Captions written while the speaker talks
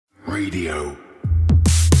Radio.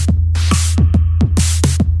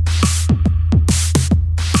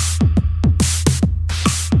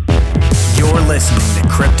 You're listening to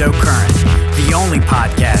Cryptocurrent, the only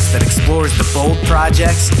podcast that explores the bold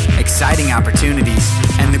projects, exciting opportunities,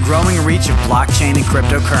 and the growing reach of blockchain and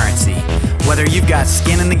cryptocurrency. Whether you've got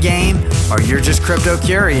skin in the game or you're just crypto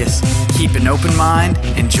curious, keep an open mind,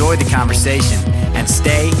 enjoy the conversation, and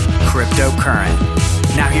stay cryptocurrent.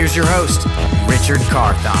 Now here's your host, Richard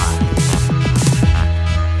Carthon.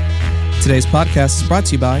 Today's podcast is brought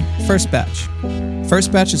to you by First Batch.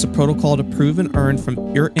 First Batch is a protocol to prove and earn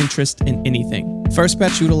from your interest in anything. First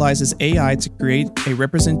Batch utilizes AI to create a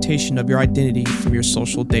representation of your identity from your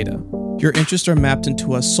social data. Your interests are mapped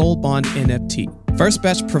into a Soulbond NFT. First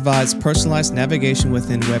Batch provides personalized navigation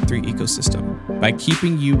within Web3 ecosystem by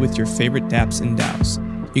keeping you with your favorite dApps and DAOs.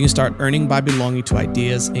 You can start earning by belonging to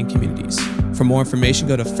ideas and communities. For more information,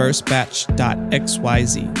 go to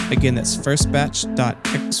firstbatch.xyz. Again, that's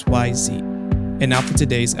firstbatch.xyz. And now for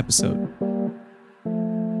today's episode.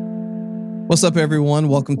 What's up, everyone?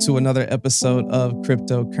 Welcome to another episode of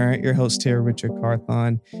Cryptocurrent. Your host here, Richard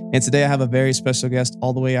Carthon. And today I have a very special guest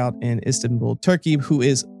all the way out in Istanbul, Turkey, who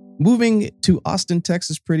is moving to Austin,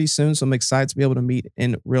 Texas pretty soon. So I'm excited to be able to meet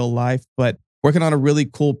in real life, but working on a really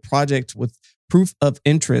cool project with Proof of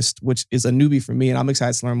Interest, which is a newbie for me, and I'm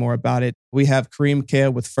excited to learn more about it. We have Kareem Kaya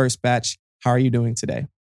with First Batch. How are you doing today?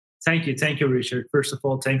 Thank you, Richard. First of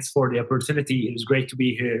all, thanks for the opportunity. It was great to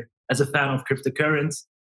be here as a fan of cryptocurrency.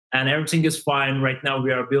 And everything is fine. Right now,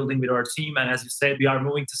 we are building with our team. And as you said, we are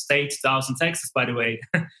moving to States, to Austin, Texas, by the way.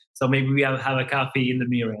 So maybe we have a coffee in the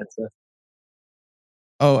near end.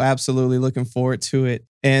 Oh, absolutely. Looking forward to it.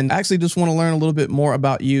 And I actually just want to learn a little bit more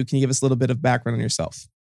about you. Can you give us a little bit of background on yourself?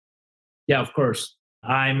 Yeah, of course.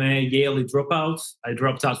 I'm a Yale dropout. I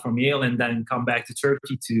dropped out from Yale and then come back to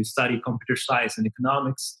Turkey to study computer science and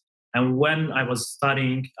economics. And when I was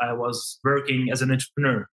studying, I was working as an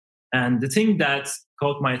entrepreneur. And the thing that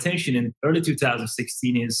caught my attention in early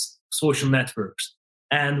 2016 is social networks.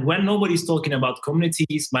 And when nobody's talking about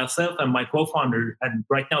communities, myself and my co-founder, and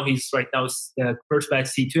he's First Batch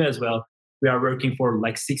C2 as well, we are working for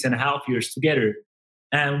like 6.5 years together.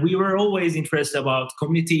 And we were always interested about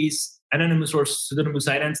communities, anonymous or pseudonymous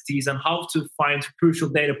identities, and how to find crucial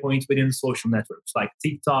data points within social networks like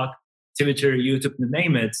TikTok, Twitter, YouTube, you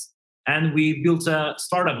name it. And we built a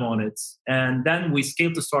startup on it. And then we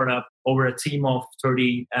scaled the startup over a team of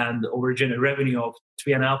 30 and over a revenue of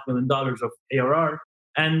 $3.5 million of ARR.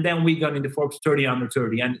 And then we got into Forbes 30 under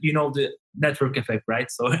 30. And you know the network effect,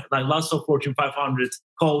 right? So like lots of Fortune 500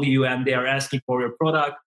 call you and they are asking for your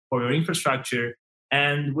product, for your infrastructure.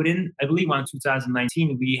 And within, I believe, on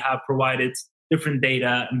 2019, we have provided different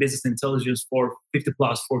data and business intelligence for 50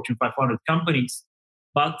 plus Fortune 500 companies.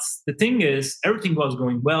 But the thing is, everything was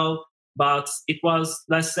going well, but it was,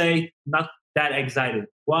 let's say, not that exciting.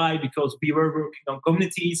 Why? Because we were working on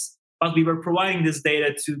communities, but we were providing this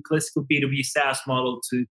data to classical B2B SaaS model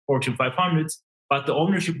to Fortune 500s, but the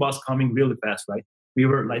ownership was coming really fast, right? We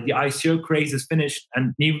were like the ICO craze is finished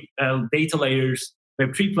and new data layers,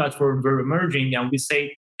 Web3 platforms were emerging, and we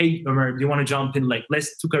say, hey, Ömer, do you want to jump in? Like,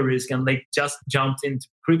 let's took a risk and like just jumped into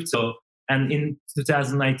crypto. And in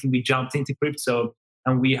 2019, we jumped into crypto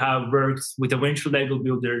and we have worked with a venture label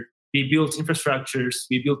builder. We built infrastructures,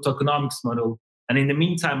 we built tokenomics model. And in the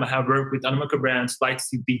meantime, I have worked with Animoca brands,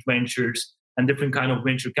 Lightspeed Beat Ventures, and different kind of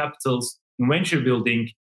venture capitals in venture building.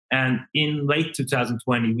 And in late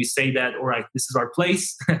 2020, we say that, all right, this is our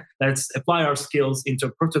place. Let's apply our skills into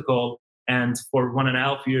a protocol. And for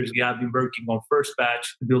 1.5 years, we have been working on First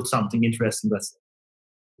Batch to build something interesting. That's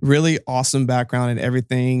it. Really awesome background, and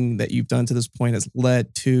everything that you've done to this point has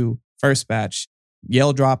led to First Batch.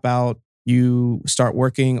 Yale dropout, you start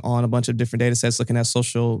working on a bunch of different data sets, looking at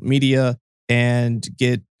social media and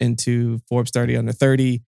get into Forbes 30 under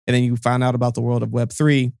 30. And then you find out about the world of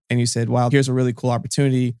Web3 and you said, wow, here's a really cool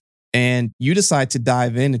opportunity. And you decide to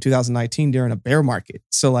dive in 2019 during a bear market.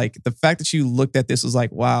 So like the fact that you looked at this was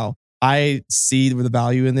like, wow, I see the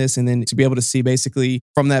value in this. And then to be able to see basically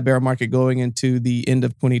from that bear market going into the end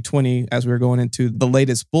of 2020, as we were going into the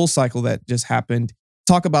latest bull cycle that just happened.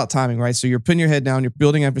 Talk about timing, right? So you're putting your head down, you're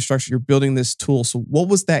building infrastructure, you're building this tool. So what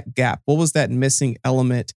was that gap? What was that missing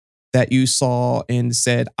element that you saw and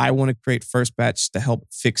said, I want to create First Batch to help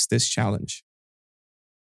fix this challenge?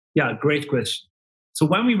 Yeah, great question. So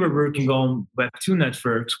when we were working on Web2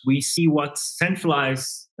 networks, we see what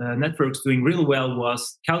centralized networks doing really well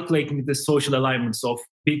was calculating the social alignments of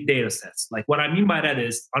big data sets. Like what I mean by that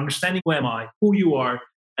is understanding who am I, who you are,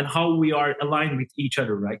 and how we are aligned with each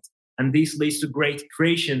other, right? And this leads to great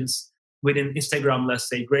creations within Instagram, let's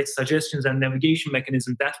say, great suggestions and navigation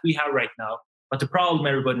mechanism that we have right now. But the problem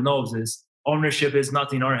everybody knows is ownership is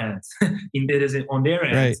not in our hands. It is on their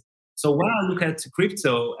hands. Right. So when I look at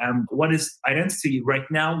crypto and what is identity right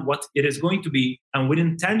now, what it is going to be, and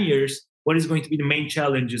within 10 years, what is going to be the main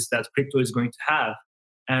challenges that crypto is going to have.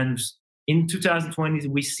 And in 2020,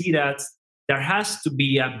 we see that there has to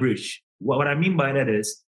be a bridge. What I mean by that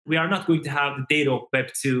is we are not going to have the data of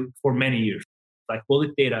Web2 for many years. Like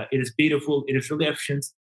bullet data, it is beautiful, it is really efficient,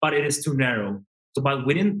 but it is too narrow. So, but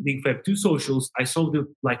within the Web2 socials, I saw the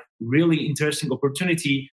really interesting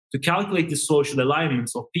opportunity to calculate the social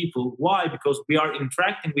alignments of people. Why? Because we are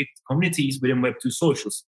interacting with communities within Web2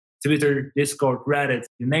 socials, Twitter, Discord, Reddit,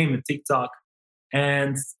 you name it, TikTok.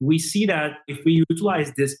 And we see that if we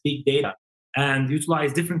utilize this big data and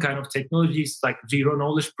utilize different kind of technologies like zero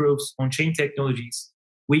knowledge proofs, on-chain technologies,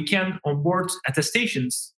 we can onboard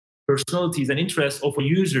attestations, personalities, and interests of a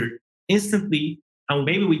user instantly. And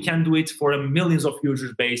maybe we can do it for a millions of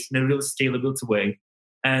users base in a real scalability way.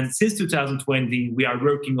 And since 2020, we are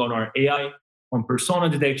working on our AI, on persona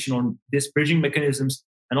detection, on these bridging mechanisms,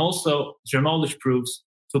 and also zero knowledge proofs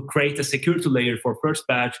to create a security layer for first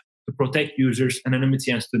batch to protect users'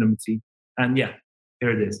 anonymity and pseudonymity. And yeah,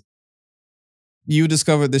 here it is. You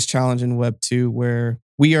discovered this challenge in Web2 where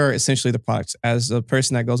we are essentially the products. As a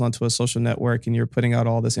person that goes onto a social network and you're putting out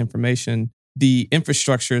all this information, the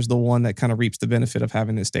infrastructure is the one that kind of reaps the benefit of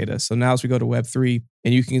having this data. So now as we go to Web3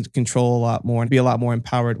 and you can control a lot more and be a lot more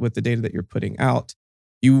empowered with the data that you're putting out,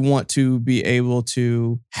 you want to be able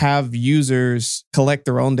to have users collect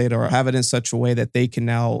their own data or have it in such a way that they can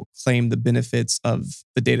now claim the benefits of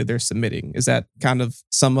the data they're submitting. Is that kind of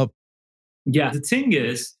sum up? Yeah, the thing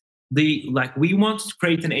is, we want to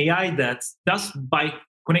create an AI that just by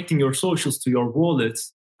connecting your socials to your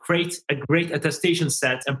wallets, create a great attestation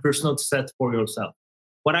set and personality set for yourself.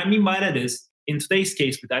 What I mean by that is, in today's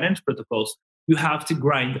case with identity protocols, you have to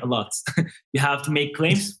grind a lot. You have to make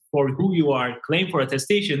claims for who you are, claim for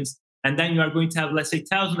attestations, and then you are going to have, let's say,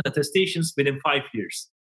 1,000 attestations within 5 years.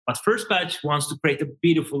 But First Batch wants to create a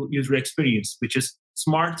beautiful user experience, which is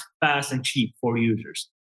smart, fast, and cheap for users.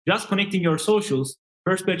 Just connecting your socials,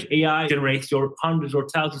 First Batch AI generates your hundreds or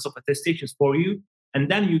thousands of attestations for you, and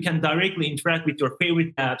then you can directly interact with your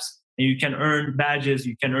favorite apps, and you can earn badges,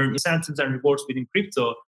 you can earn incentives and rewards within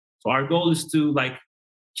crypto. So our goal is to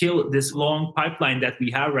kill this long pipeline that we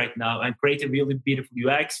have right now and create a really beautiful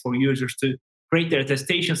UX for users to create their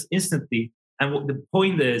attestations instantly. And what the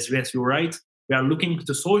point is, yes, you're right, we are looking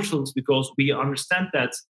to socials because we understand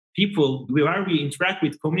that people, where we interact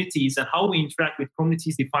with communities and how we interact with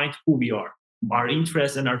communities defines who we are, our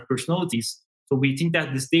interests and our personalities. So we think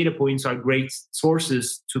that these data points are great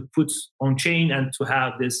sources to put on chain and to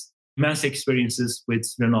have this immense experiences with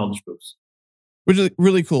the knowledge proofs. Really,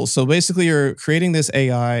 really cool. So basically you're creating this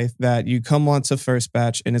AI that you come onto First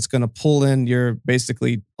Batch and it's going to pull in your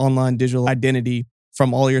basically online digital identity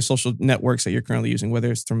from all your social networks that you're currently using,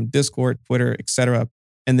 whether it's from Discord, Twitter, etc.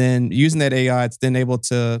 And then using that AI, it's then able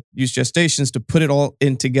to use gestations to put it all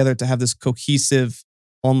in together to have this cohesive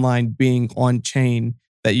online being on chain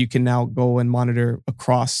that you can now go and monitor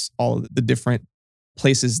across all of the different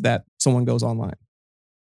places that someone goes online.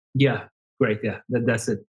 Yeah, great. Yeah, that's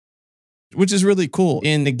it. Which is really cool.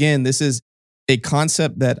 And again, this is a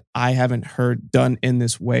concept that I haven't heard done in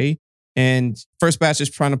this way. And First Batch is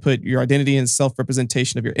trying to put your identity and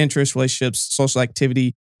self-representation of your interests, relationships, social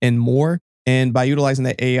activity, and more. And by utilizing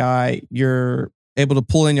that AI, you're able to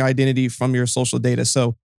pull in your identity from your social data.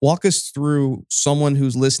 So walk us through someone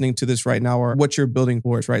who's listening to this right now or what you're building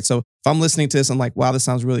towards, right? So if I'm listening to this, I'm like, wow, this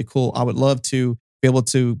sounds really cool. I would love to be able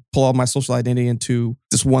to pull all my social identity into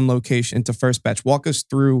this one location, into First Batch. Walk us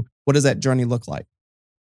through, what does that journey look like?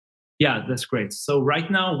 Yeah, that's great. So right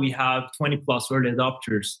now we have 20 plus early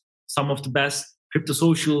adopters, some of the best crypto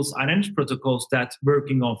socials identity protocols that's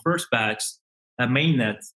working on First Batch,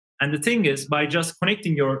 mainnet. And the thing is, by just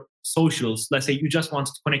connecting your socials, let's say you just want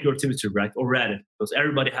to connect your Twitter, right, or Reddit, because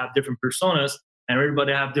everybody have different personas and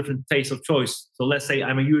everybody have different taste of choice. So let's say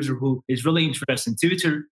I'm a user who is really interested in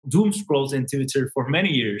Twitter, doom scrolls in Twitter for many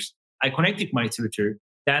years. I connected my Twitter,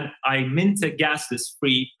 then I mint a gasless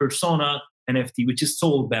free persona NFT, which is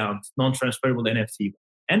soul-bound, non-transferable NFT.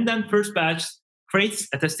 And then First Batch creates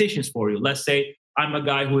attestations for you. Let's say I'm a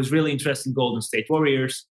guy who is really interested in Golden State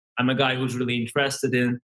Warriors. I'm a guy who's really interested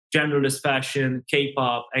in genderless fashion,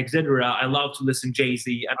 K-pop, etc. I love to listen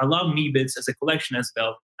Jay-Z, and I love Meebits as a collection as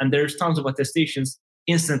well. And there's tons of attestations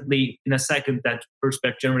instantly in a second that First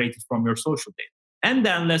Batch generated from your social data. And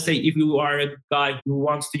then let's say if you are a guy who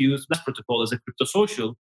wants to use this protocol as a crypto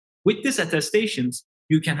social, with these attestations,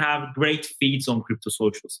 you can have great feeds on crypto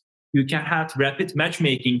socials. you can have rapid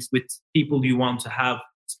matchmakings with people you want to have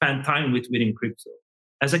spend time with within crypto.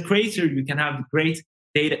 As a creator, you can have great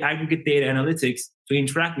data, aggregate data analytics to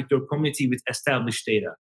interact with your community with established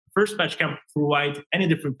data. First Batch can provide any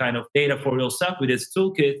different kind of data for yourself with its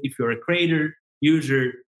toolkit. If you're a creator,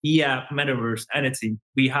 user, e-app, metaverse, anything,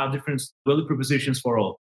 we have different value propositions for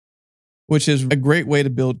all. Which is a great way to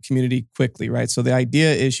build community quickly, right? So the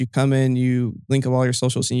idea is you come in, you link up all your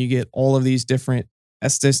socials, and you get all of these different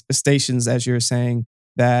stations, as you're saying,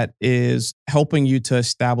 that is helping you to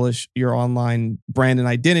establish your online brand and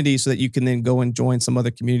identity so that you can then go and join some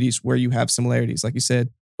other communities where you have similarities. Like you said,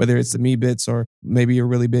 whether it's the Meebits or maybe you're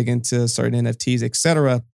really big into certain NFTs, et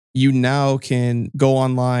cetera, you now can go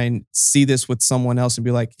online, see this with someone else and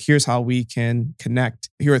be like, here's how we can connect.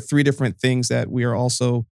 Here are 3 different things that we are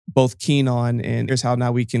also both keen on, and here's how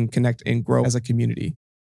now we can connect and grow as a community.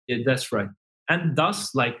 Yeah, that's right. And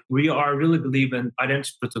thus, we are really believe in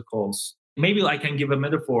identity protocols. Maybe I can give a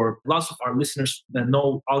metaphor. Lots of our listeners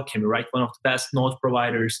know Alchemy, right? One of the best node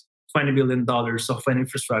providers, $20 billion of an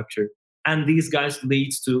infrastructure. And these guys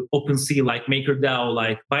lead to OpenSea, like MakerDAO,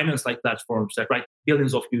 like Binance, like platforms that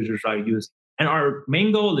billions of users are using. And our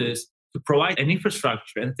main goal is to provide an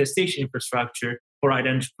infrastructure and attestation infrastructure for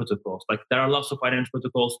identity protocols. Like there are lots of identity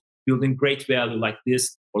protocols building great value like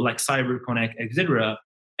this, or like CyberConnect, etc.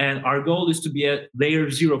 And our goal is to be a layer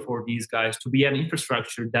 0 for these guys, to be an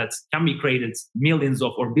infrastructure that can be created millions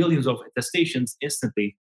of or billions of attestations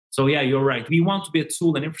instantly. So yeah, you're right. We want to be a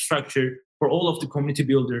tool and infrastructure for all of the community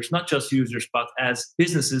builders, not just users, but as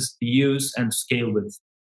businesses to use and scale with.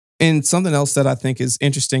 And something else that I think is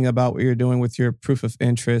interesting about what you're doing with your proof of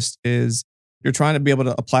interest is you're trying to be able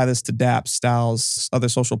to apply this to dApps, STAOs, other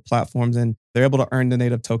social platforms, and they're able to earn the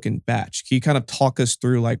native token Batch. Can you kind of talk us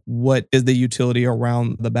through what is the utility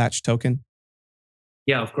around the Batch token?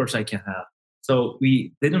 Yeah, of course I can have. So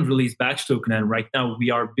we didn't release Batch token, and right now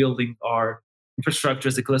we are building our infrastructure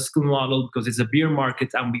as a classical model because it's a bear market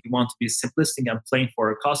and we want to be simplistic and plain for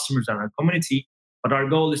our customers and our community. But our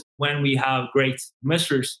goal is when we have great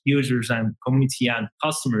investors, users, and community and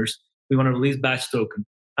customers, we want to release Batch token.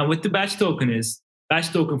 And with the Batch token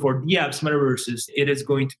for dApps, metaverses, it is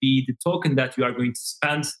going to be the token that you are going to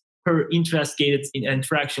spend per interest-gated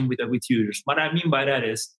interaction with users. What I mean by that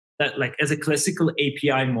is that as a classical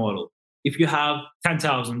API model, if you have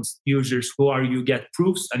 10,000 users you get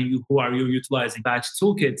proofs and who are you utilizing Batch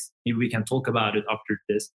toolkits, maybe we can talk about it after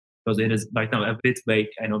this because it is right now a bit vague,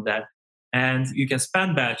 I know that. And you can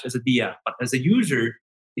spend Batch as a dApp. But as a user,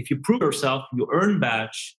 if you prove yourself, you earn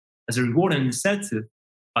Batch as a reward and incentive.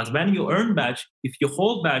 But when you earn Batch, if you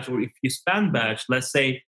hold Batch or if you spend Batch, let's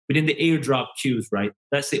say within the airdrop queues, right?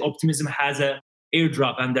 Let's say Optimism has an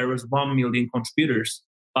airdrop and there was 1 million contributors.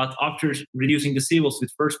 But after reducing the civils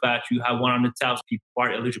with First Batch, you have 100,000 people who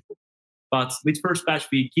are eligible. But with First Batch,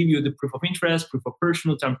 we give you the proof of interest, proof of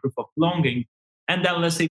personhood, and proof of belonging. And then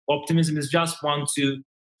let's say Optimism is just want to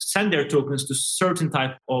send their tokens to certain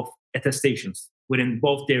type of attestations within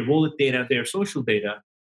both their wallet data and their social data.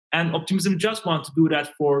 And Optimism just want to do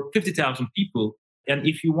that for 50,000 people. And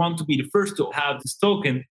if you want to be the first to have this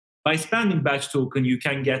token, by spending Batch token, you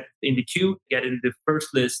can get in the queue, get in the first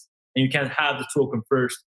list, and you can have the token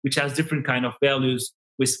first, which has different kind of values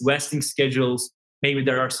with vesting schedules. Maybe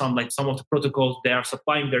there are some of the protocols, they are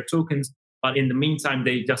supplying their tokens, but in the meantime,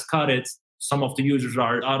 they just cut it. Some of the users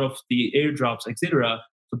are out of the airdrops, etc.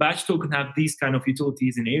 So Batch token have these kind of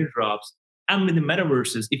utilities in airdrops. And with the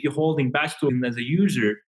metaverses, if you're holding Batch token as a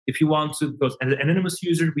user, if you want to, because as an anonymous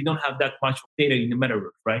user, we don't have that much data in the metaverse,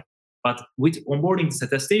 right? But with onboarding these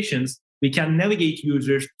attestations, we can navigate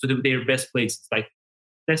users to their best places.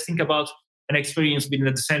 Let's think about an experience within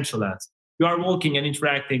the Decentraland. You are walking and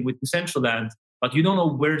interacting with Decentraland, but you don't know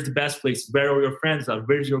where's the best places, where all your friends are,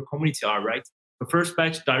 where's your community are, right? The First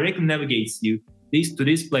Batch directly navigates you to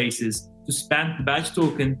these places to spend the Batch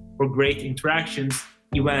token for great interactions,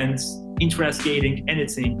 events, interest gating,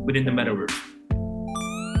 anything within the metaverse.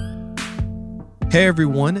 Hey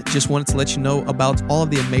everyone, just wanted to let you know about all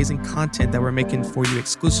of the amazing content that we're making for you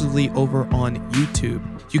exclusively over on YouTube.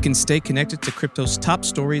 You can stay connected to crypto's top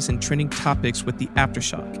stories and trending topics with the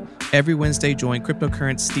Aftershock. Every Wednesday, join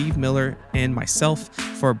cryptocurrent Steve Miller and myself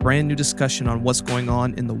for a brand new discussion on what's going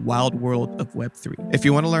on in the wild world of Web3. If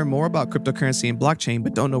you want to learn more about cryptocurrency and blockchain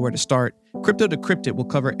but don't know where to start, Crypto Decrypted will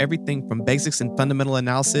cover everything from basics and fundamental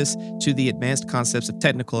analysis to the advanced concepts of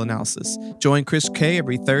technical analysis. Join Chris K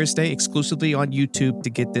every Thursday exclusively on YouTube to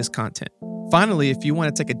get this content. Finally, if you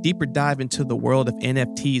want to take a deeper dive into the world of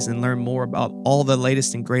NFTs and learn more about all the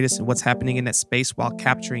latest and greatest and what's happening in that space while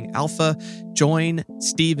capturing alpha, join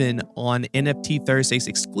Steven on NFT Thursdays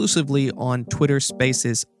exclusively on Twitter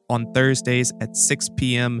Spaces on Thursdays at 6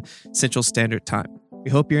 p.m. Central Standard Time.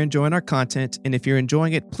 We hope you're enjoying our content, and if you're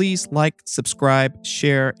enjoying it, please like, subscribe,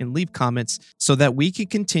 share, and leave comments so that we can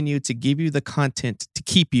continue to give you the content to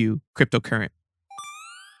keep you cryptocurrent.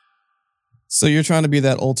 So you're trying to be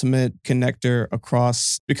that ultimate connector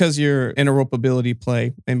across, because your interoperability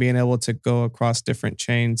play and being able to go across different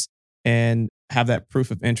chains and have that proof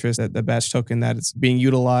of interest, that the batch token that it's being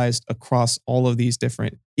utilized across all of these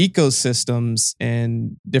different ecosystems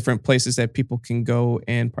and different places that people can go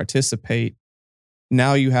and participate.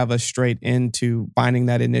 Now you have us straight into finding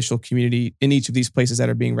that initial community in each of these places that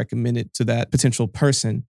are being recommended to that potential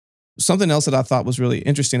person. Something else that I thought was really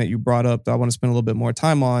interesting that you brought up that I want to spend a little bit more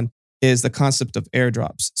time on is the concept of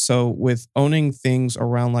airdrops. So with owning things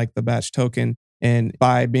around like the batch token, and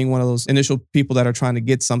by being one of those initial people that are trying to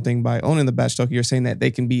get something by owning the batch token, you're saying that they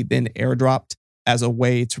can be then airdropped as a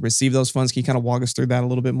way to receive those funds. Can you kind of walk us through that a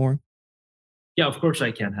little bit more? Yeah, of course I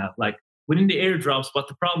can have. Like within the airdrops, what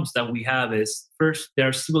the problems that we have is, first, there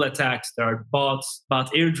are civil attacks, there are bots, but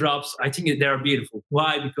airdrops, I think they are beautiful.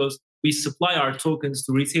 Why? Because we supply our tokens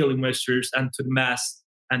to retail investors and to the mass,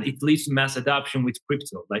 and it leads to mass adoption with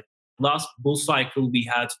crypto. Like last bull cycle, we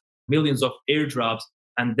had millions of airdrops,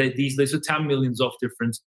 and these led to 10 millions of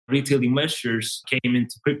different retail investors came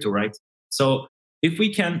into crypto, right? So if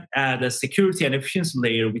we can add a security and efficiency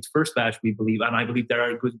layer with First Batch, we believe, and I believe there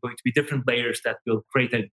are going to be different layers that will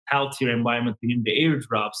create a healthier environment within the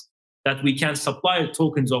airdrops, that we can supply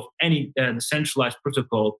tokens of any centralized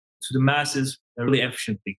protocol to the masses really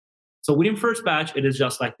efficiently. So within First Batch, it is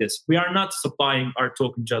just like this. We are not supplying our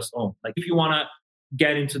token just on. Like if you want to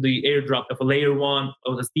get into the airdrop of a layer one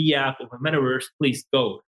or the D app of a metaverse, please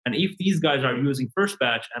go. And if these guys are using First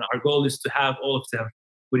Batch, and our goal is to have all of them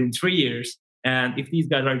within 3 years, and if these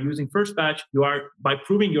guys are using First Batch, you are, by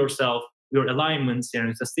proving yourself, your alignments and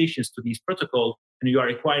attestations to these protocols, and you are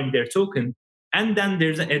acquiring their token. And then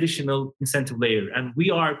there's an additional incentive layer, and we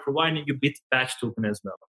are providing you with batch token as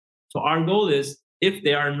well. So our goal is, if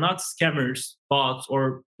they are not scammers, bots,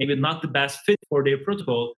 or maybe not the best fit for their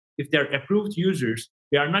protocol, if they're approved users,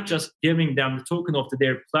 we are not just giving them the token of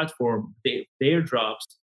their platform, the airdrops,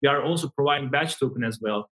 we are also providing batch token as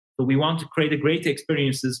well. So we want to create a great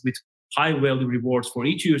experiences with high value rewards for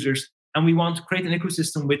each users. And we want to create an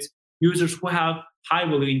ecosystem with users who have high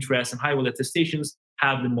value interests and high value attestations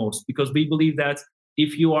have the most. Because we believe that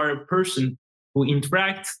if you are a person who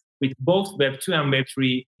interacts with both Web2 and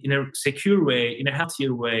Web3 in a secure way, in a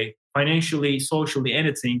healthier way, financially, socially,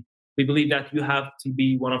 anything, we believe that you have to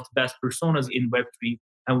be one of the best personas in Web3,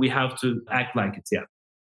 and we have to act like it. Yeah.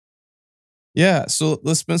 Yeah. So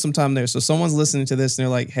let's spend some time there. So someone's listening to this and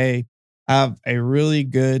they're like, hey, I have a really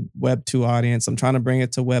good Web2 audience. I'm trying to bring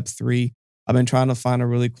it to Web3. I've been trying to find a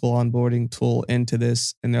really cool onboarding tool into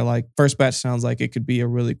this. And they're like, First Batch sounds like it could be a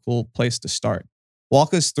really cool place to start.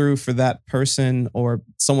 Walk us through, for that person or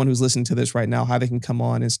someone who's listening to this right now, how they can come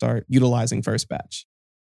on and start utilizing First Batch.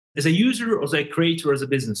 As a user, or as a creator, or as a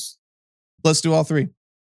business? Let's do all three.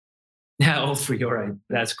 Yeah, all three. All right.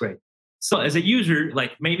 That's great. So as a user,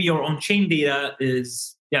 like maybe your on-chain data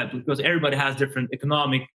is, because everybody has different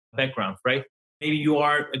economic backgrounds, right? Maybe you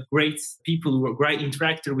are a great people who are great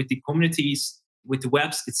interactor with the communities, with the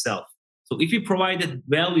webs itself. So if you provided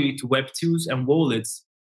value to Web2s and wallets,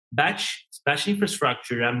 batch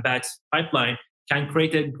infrastructure and batch pipeline can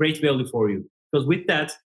create a great value for you. Because with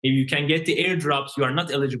that, if you can get the airdrops you are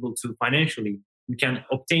not eligible to financially, you can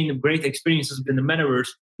obtain great experiences within the metaverse,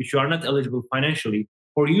 which you are not eligible financially.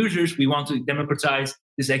 For users, we want to democratize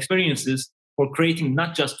these experiences for creating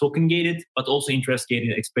not just token-gated, but also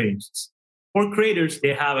interest-gated experiences. For creators,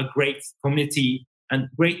 they have a great community and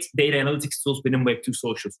great data analytics tools within Web2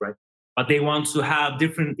 socials, right? But they want to have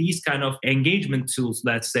these kind of engagement tools,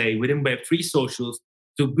 let's say, within Web3 socials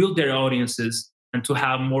to build their audiences and to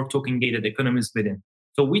have more token-gated economies within.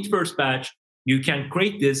 So with First Batch, you can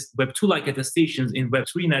create this Web2-like attestations in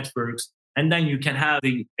Web3 networks, and then you can have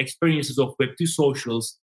the experiences of Web2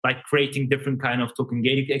 socials, like creating different kind of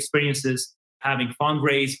token-gated experiences, having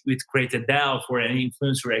fundraise with create a DAO for an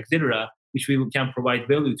influencer, etc., which we can provide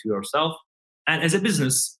value to yourself. And as a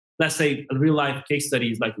business, let's say a real-life case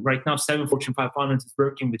studies, like right now, 7 Fortune 500 is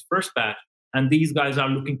working with First Batch, and these guys are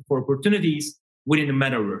looking for opportunities within the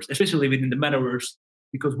metaverse, especially within the metaverse.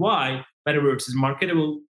 Because why? Metaverse is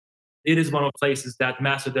marketable. It is one of the places that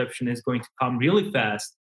mass adoption is going to come really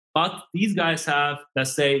fast. But these guys have,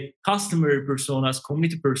 let's say, customer personas,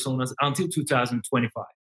 community personas until 2025.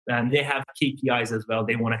 And they have KPIs as well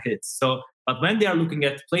they want to hit. So, but when they are looking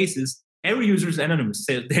at places, every user is anonymous.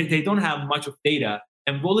 So they don't have much of data.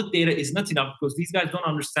 And wallet data is not enough because these guys don't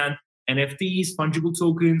understand NFTs, fungible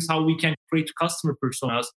tokens, how we can create customer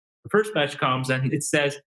personas The first batch comes and it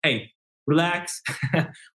says, hey, relax.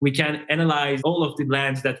 We can analyze all of the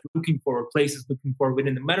lands that we're looking for, places looking for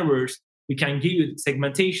within the metaverse. We can give you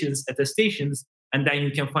segmentations, attestations, and then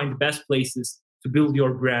you can find the best places to build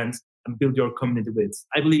your brand and build your community with.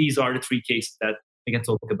 I believe these are the three cases that I can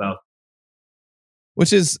talk about.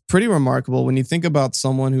 Which is pretty remarkable when you think about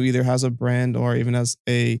someone who either has a brand or even has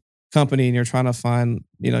a company and you're trying to find,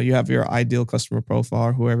 you have your ideal customer profile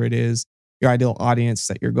or whoever it is, your ideal audience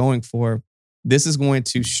that you're going for. This is going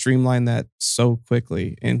to streamline that so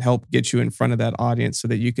quickly and help get you in front of that audience so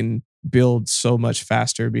that you can build so much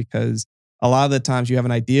faster, because a lot of the times you have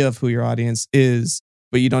an idea of who your audience is,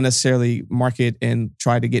 but you don't necessarily market and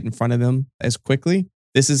try to get in front of them as quickly.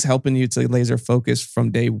 This is helping you to laser focus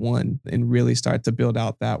from day one and really start to build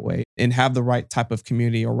out that way and have the right type of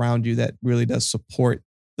community around you that really does support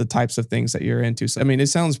the types of things that you're into. So, it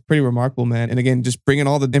sounds pretty remarkable, man. And again, just bringing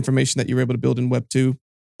all the information that you were able to build in Web 2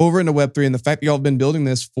 over into Web 3, and the fact that y'all have been building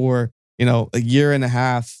this for, a year and a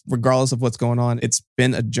half, regardless of what's going on, it's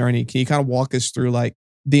been a journey. Can you kind of walk us through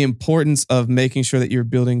the importance of making sure that you're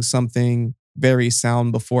building something very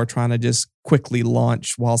sound before trying to just quickly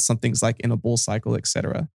launch while something's in a bull cycle, et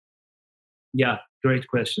cetera? Yeah, great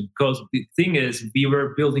question. Because the thing is, we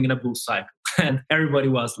were building in a bull cycle and everybody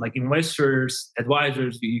was investors,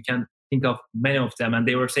 advisors, you can think of many of them. And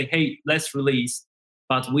they were saying, hey, let's release.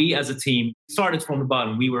 But we as a team started from the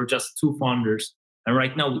bottom. We were just 2 founders. And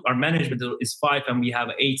right now our management is 5 and we have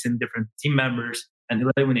 18 different team members and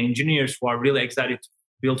 11 engineers who are really excited to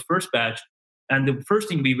build first batch. And the first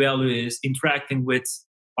thing we value is interacting with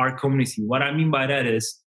our community. What I mean by that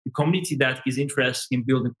is the community that is interested in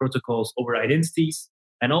building protocols over identities,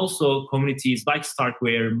 and also communities like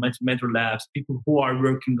Starkware, Mentor Labs, people who are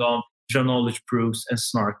working on zero knowledge proofs and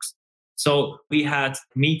snarks. So we had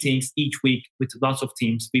meetings each week with lots of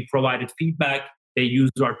teams. We provided feedback. They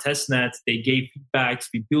used our test net. They gave feedbacks.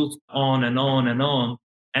 We built on and on and on.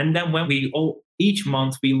 And then each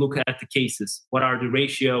month we look at the cases. What are the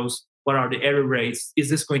ratios? What are the error rates? Is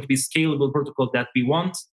this going to be a scalable protocol that we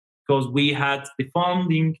want? Because we had the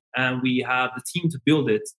funding and we have the team to build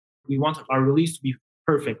it. We want our release to be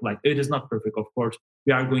perfect. It is not perfect, of course.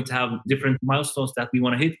 We are going to have different milestones that we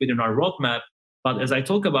want to hit within our roadmap. But as I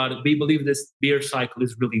talk about it, we believe this bear cycle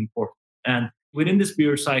is really important. And within this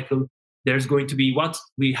bear cycle, there's going to be what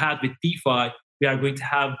we had with DeFi. We are going to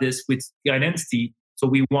have this with the identity. So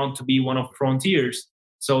we want to be one of the frontiers.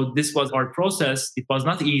 So this was our process. It was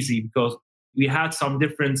not easy because we had some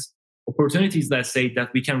different opportunities, let's say, that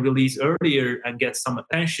we can release earlier and get some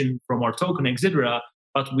attention from our token, etc.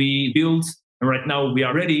 But we built, and right now we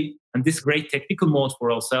are ready. And this great technical mode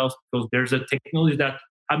for ourselves, because there's a technology that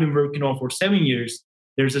I've been working on for 7 years.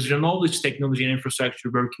 There's a knowledge technology and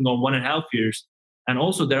infrastructure working on 1.5 years. And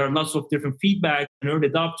also there are lots of different feedback and early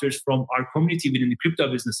adopters from our community within the crypto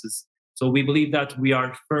businesses. So we believe that we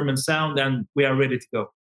are firm and sound and we are ready to go.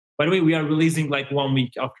 By the way, we are releasing 1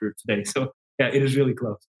 week after today. So yeah, it is really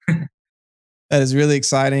close. That is really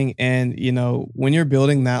exciting. And, when you're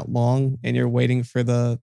building that long and you're waiting for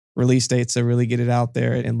the release dates to really get it out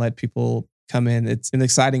there and let people come in, it's an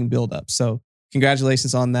exciting buildup. So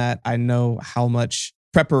congratulations on that. I know how much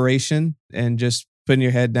preparation and just putting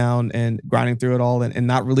your head down and grinding through it all and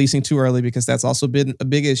not releasing too early, because that's also been a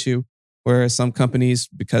big issue where some companies,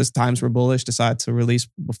 because times were bullish, decide to release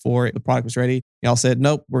before the product was ready. Y'all said,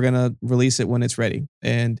 nope, we're going to release it when it's ready.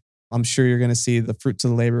 And I'm sure you're going to see the fruits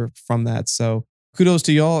of the labor from that. So kudos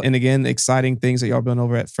to y'all. And again, exciting things that y'all are doing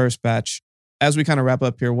over at First Batch. As we kind of wrap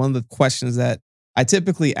up here, one of the questions that I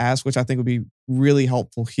typically ask, which I think would be really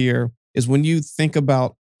helpful here, is when you think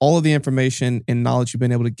about all of the information and knowledge you've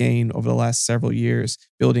been able to gain over the last several years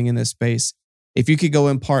building in this space, if you could go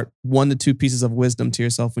impart 1 to 2 pieces of wisdom to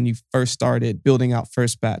yourself when you first started building out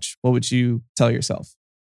First Batch, what would you tell yourself?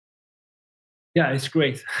 Yeah, it's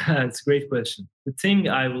great. It's a great question. The thing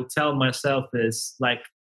I will tell myself is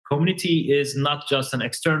community is not just an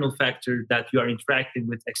external factor that you are interacting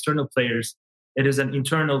with external players. It is an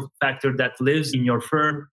internal factor that lives in your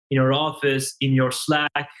firm, in your office, in your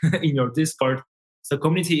Slack, in your Discord. So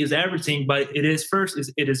community is everything, but it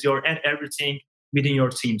is your everything within your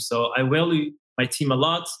team. So I value my team a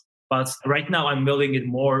lot, but right now I'm valuing it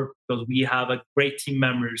more because we have a great team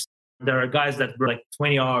members. There are guys that were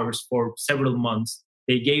 20 hours for several months.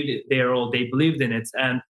 They gave it their all. They believed in it.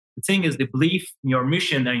 And the thing is, the belief in your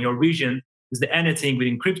mission and your vision is the anything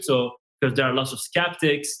within crypto, because there are lots of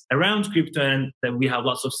skeptics around crypto, and that we have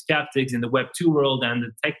lots of skeptics in the Web 2 world and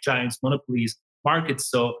the tech giants, monopolies, markets.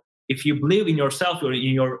 So if you believe in yourself or in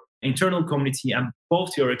your internal community and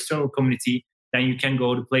both your external community, then you can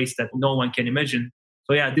go to a place that no one can imagine.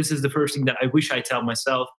 So yeah, this is the first thing that I wish I tell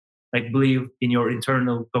myself. like believe in your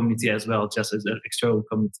internal community as well, just as an external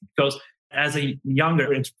community. Because as a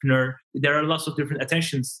younger entrepreneur, there are lots of different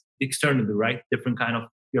attentions externally, right? Different kind of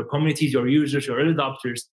your communities, your users, your early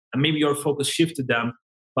adopters, and maybe your focus shift to them.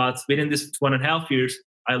 But within this 1.5 years,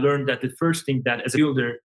 I learned that the first thing that as a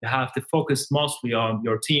builder, you have to focus mostly on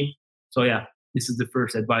your team. So yeah, this is the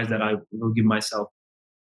first advice that I will give myself.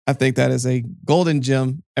 I think that is a golden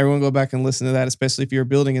gem. Everyone go back and listen to that, especially if you're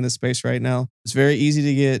building in this space right now. It's very easy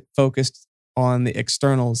to get focused on the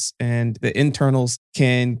externals, and the internals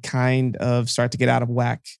can kind of start to get out of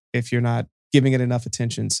whack if you're not giving it enough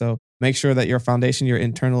attention. So make sure that your foundation, your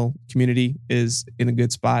internal community is in a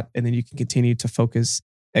good spot, and then you can continue to focus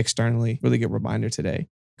externally. Really good reminder today.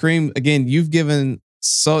 Kareem, again, you've given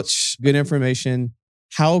such good information.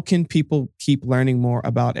 How can people keep learning more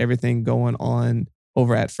about everything going on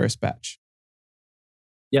over at First Batch?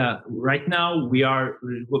 Yeah, right now we are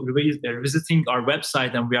revisiting our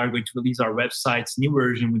website, and we are going to release our website's new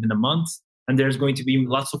version within a month. And there's going to be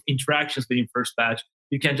lots of interactions within First Batch.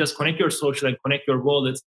 You can just connect your social and connect your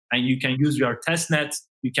wallet, and you can use your test nets.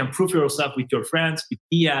 You can prove yourself with your friends, with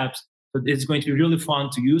e-apps. So it's going to be really fun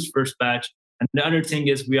to use First Batch. And the other thing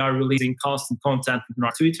is we are releasing constant content on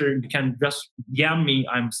our Twitter. You can just DM me.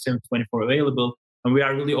 I'm still 24 available. And we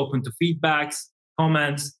are really open to feedbacks,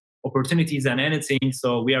 comments, opportunities, and anything.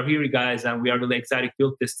 So we are here, guys, and we are really excited to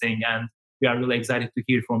build this thing. And we are really excited to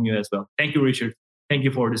hear from you as well. Thank you, Richard. Thank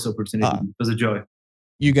you for this opportunity. It was a joy.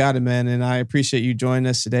 You got it, man. And I appreciate you joining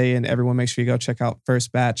us today. And everyone, make sure you go check out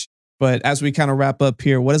First Batch. But as we kind of wrap up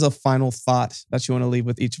here, what is a final thought that you want to leave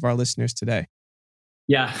with each of our listeners today?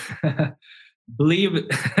 Yeah. Believe it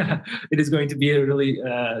is going to be a really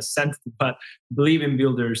sensitive, but believe in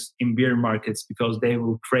builders in bear markets, because they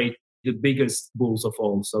will create the biggest bulls of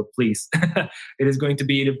all. So please, it is going to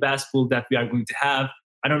be the best bull that we are going to have.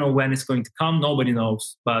 I don't know when it's going to come. Nobody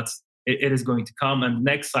knows, but it is going to come. And the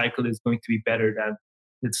next cycle is going to be better than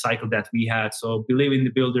the cycle that we had. So believe in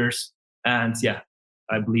the builders. And yeah,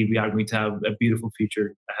 I believe we are going to have a beautiful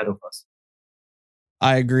future ahead of us.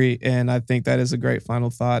 I agree. And I think that is a great final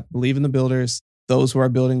thought. Believe in the builders, those who are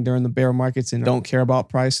building during the bear markets and don't care about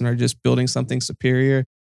price and are just building something superior.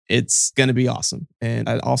 It's going to be awesome. And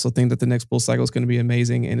I also think that the next bull cycle is going to be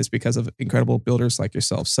amazing. And it's because of incredible builders like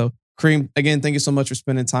yourself. So Kareem, again, thank you so much for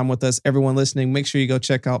spending time with us. Everyone listening, make sure you go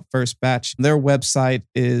check out First Batch. Their website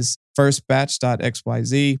is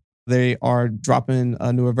firstbatch.xyz. They are dropping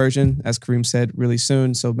a newer version, as Kareem said, really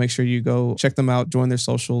soon. So make sure you go check them out, join their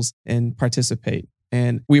socials, and participate.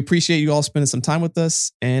 And we appreciate you all spending some time with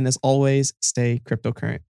us. And as always, stay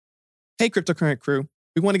cryptocurrent. Hey, Cryptocurrent crew.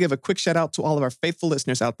 We want to give a quick shout out to all of our faithful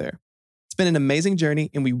listeners out there. It's been an amazing journey,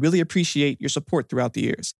 and we really appreciate your support throughout the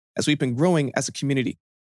years as we've been growing as a community.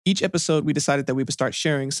 Each episode, we decided that we would start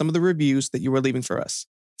sharing some of the reviews that you were leaving for us.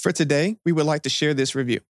 For today, we would like to share this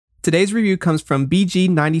review. Today's review comes from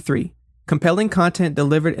BG93. Compelling content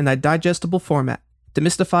delivered in a digestible format.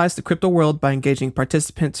 Demystifies the crypto world by engaging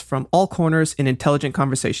participants from all corners in intelligent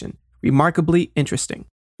conversation. Remarkably interesting.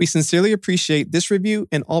 We sincerely appreciate this review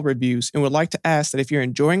and all reviews, and would like to ask that if you're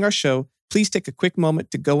enjoying our show, please take a quick moment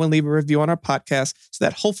to go and leave a review on our podcast so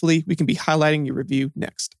that hopefully we can be highlighting your review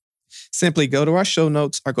next. Simply go to our show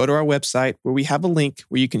notes or go to our website where we have a link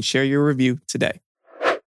where you can share your review today.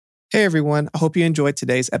 Hey everyone, I hope you enjoyed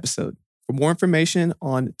today's episode. For more information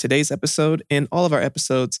on today's episode and all of our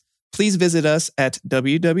episodes, please visit us at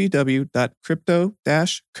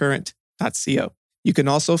www.crypto-current.co. You can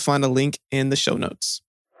also find a link in the show notes.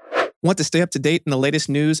 Want to stay up to date in the latest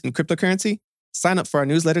news in cryptocurrency? Sign up for our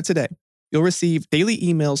newsletter today. You'll receive daily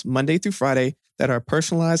emails Monday through Friday that are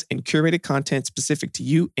personalized and curated content specific to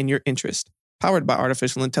you and your interest, powered by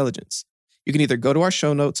artificial intelligence. You can either go to our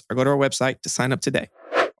show notes or go to our website to sign up today.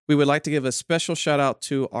 We would like to give a special shout out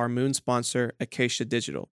to our Moon sponsor, Acacia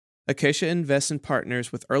Digital. Acacia invests in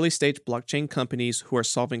partners with early-stage blockchain companies who are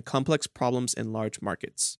solving complex problems in large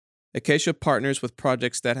markets. Acacia partners with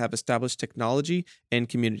projects that have established technology and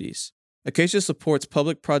communities. Acacia supports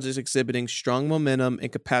public projects exhibiting strong momentum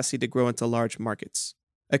and capacity to grow into large markets.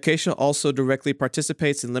 Acacia also directly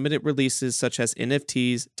participates in limited releases such as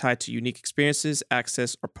NFTs tied to unique experiences,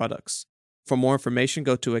 access, or products. For more information,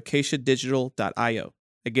 go to acaciadigital.io.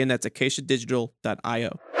 Again, that's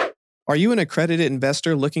acaciadigital.io. Are you an accredited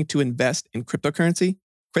investor looking to invest in cryptocurrency?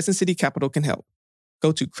 Crescent City Capital can help.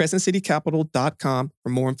 Go to crescentcitycapital.com for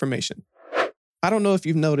more information. I don't know if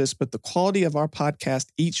you've noticed, but the quality of our podcast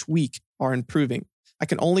each week are improving. I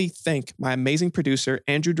can only thank my amazing producer,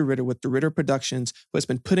 Andrew DeRitter with DeRitter Productions, who has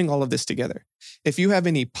been putting all of this together. If you have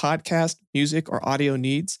any podcast, music, or audio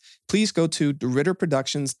needs, please go to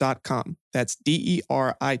DeRitterProductions.com. That's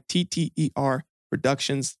DeRitter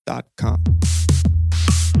Productions.com.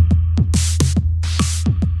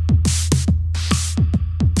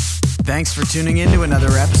 Thanks for tuning in to another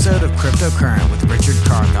episode of Cryptocurrent with Richard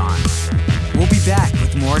Carthon. We'll be back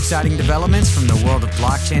with more exciting developments from the world of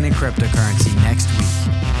blockchain and cryptocurrency next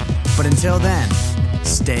week. But until then,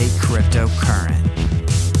 stay cryptocurrent.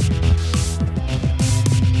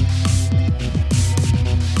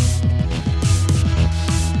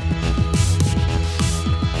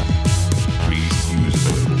 Please use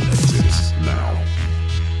available exits now.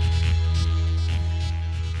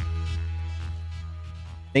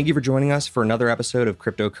 Thank you for joining us for another episode of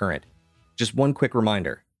Cryptocurrent. Just one quick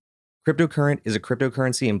reminder. Cryptocurrent is a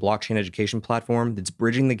cryptocurrency and blockchain education platform that's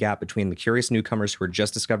bridging the gap between the curious newcomers who are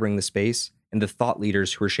just discovering the space and the thought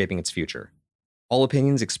leaders who are shaping its future. All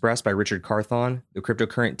opinions expressed by Richard Carthon, the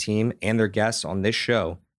Cryptocurrent team, and their guests on this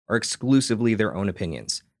show are exclusively their own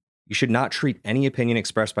opinions. You should not treat any opinion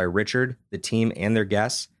expressed by Richard, the team, and their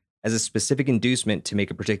guests as a specific inducement to make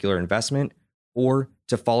a particular investment or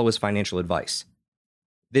to follow his financial advice.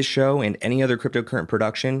 This show and any other Cryptocurrent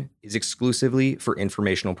production is exclusively for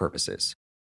informational purposes.